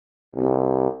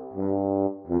Gooyar!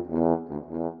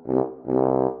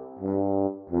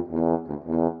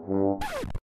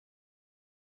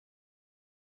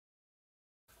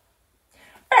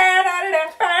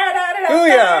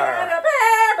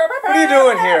 What are you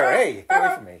doing here? Hey, get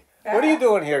away from me. What are you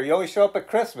doing here? You only show up at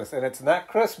Christmas, and it's not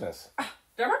Christmas.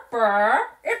 Bern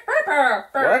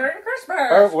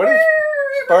Christmas. What is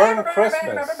Bern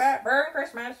Christmas? Bern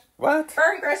Christmas. What?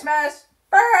 Bern Christmas.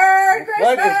 Bern Christmas.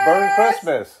 What is Bern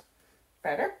Christmas?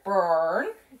 Better burn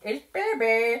is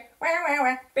baby. Wah wah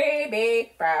wah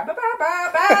baby. Ba ba ba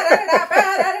ba ba da da da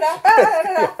da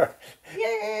da da.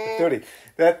 Yeah. Duty,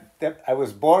 that I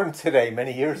was born today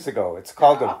many years ago. It's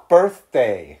called a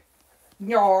birthday.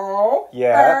 No.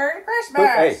 Yeah. Bern Christmas.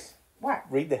 Hey, What?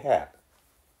 read the hat.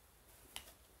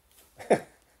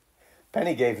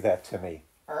 Penny gave that to me,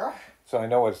 so I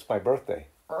know it's my birthday.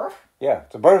 Yeah,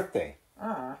 it's a birthday.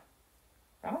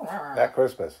 Not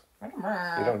Christmas.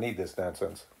 You don't need this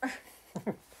nonsense.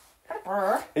 You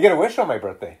get a wish on my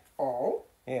birthday. Oh?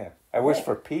 Yeah. I wish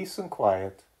for peace and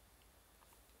quiet.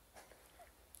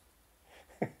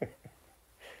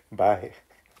 Bye.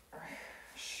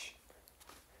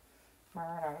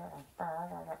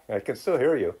 I can still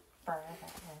hear you.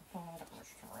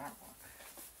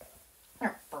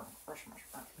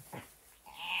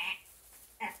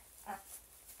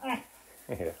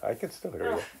 Yeah, I can still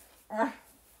hear you.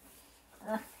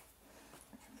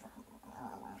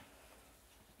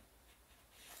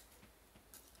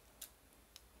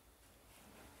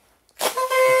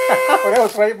 Oh, that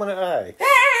was right in my eye.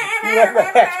 Get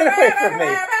away from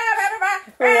me.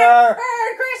 Merry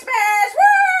Christmas!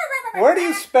 Where do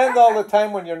you spend all the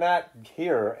time when you're not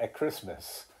here at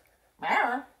Christmas?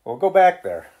 We'll go back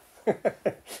there.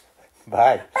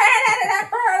 Bye.